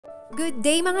Good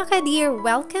day mga ka-dear!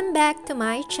 Welcome back to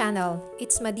my channel.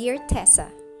 It's my dear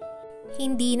Tessa.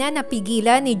 Hindi na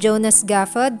napigilan ni Jonas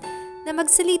Gaffud na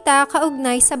magsalita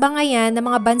kaugnay sa bangayan ng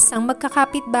mga bansang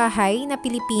magkakapitbahay na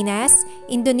Pilipinas,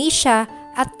 Indonesia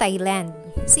at Thailand.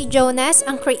 Si Jonas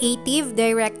ang creative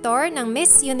director ng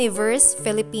Miss Universe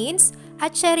Philippines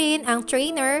at siya rin ang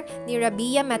trainer ni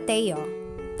Rabiya Mateo.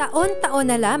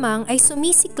 Taon-taon na lamang ay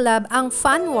sumisiklab ang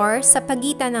fan war sa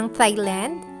pagitan ng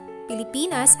Thailand,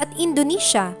 Pilipinas at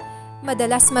Indonesia.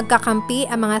 Madalas magkakampi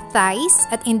ang mga Thais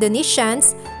at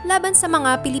Indonesians laban sa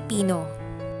mga Pilipino.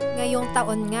 Ngayong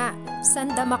taon nga,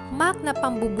 sandamakmak na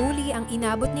pambubuli ang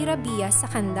inabot ni Rabiya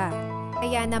sa kanila.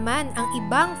 Kaya naman ang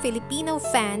ibang Filipino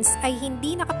fans ay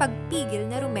hindi nakapagpigil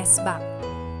na rumesbak.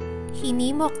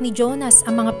 Hinimok ni Jonas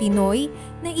ang mga Pinoy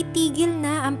na itigil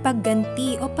na ang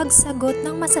pagganti o pagsagot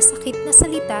ng masasakit na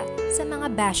salita sa mga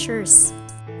bashers.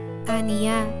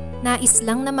 Aniya, nais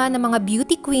lang naman ng mga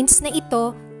beauty queens na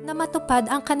ito na matupad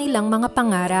ang kanilang mga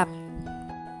pangarap.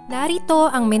 Narito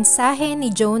ang mensahe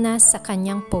ni Jonas sa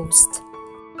kanyang post.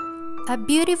 A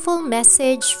beautiful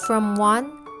message from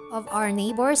one of our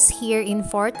neighbors here in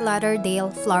Fort Lauderdale,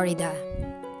 Florida.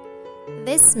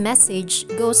 This message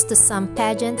goes to some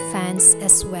pageant fans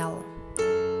as well.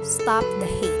 Stop the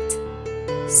hate.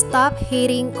 Stop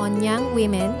hating on young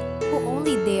women who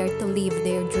only dare to live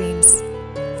their dreams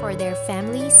for their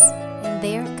families and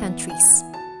their countries.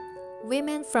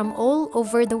 Women from all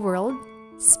over the world,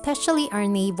 especially our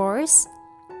neighbors,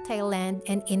 Thailand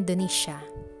and Indonesia.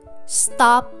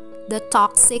 Stop the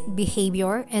toxic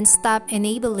behavior and stop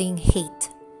enabling hate.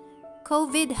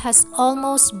 COVID has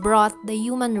almost brought the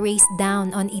human race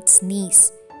down on its knees,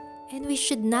 and we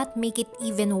should not make it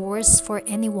even worse for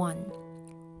anyone.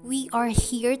 We are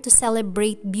here to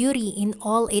celebrate beauty in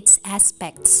all its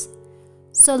aspects.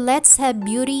 So let's have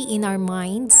beauty in our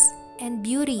minds and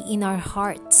beauty in our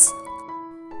hearts.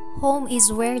 Home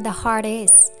is where the heart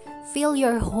is. Fill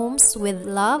your homes with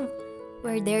love,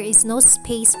 where there is no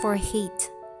space for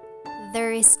hate.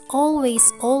 There is always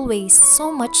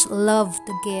so much love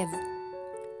to give.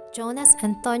 Jonas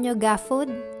Antonio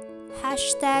Gaffud,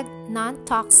 hashtag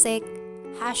non-toxic,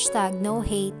 hashtag no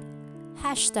hate,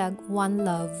 hashtag one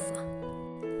love.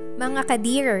 Mga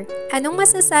ka-dear, anong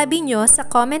masasabi nyo sa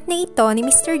comment na ito ni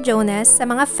Mr. Jonas sa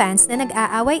mga fans na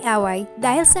nag-aaway-away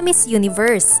dahil sa Miss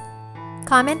Universe?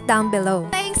 Comment down below.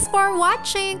 Thanks for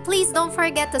watching! Please don't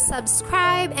forget to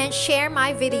subscribe and share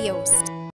my videos.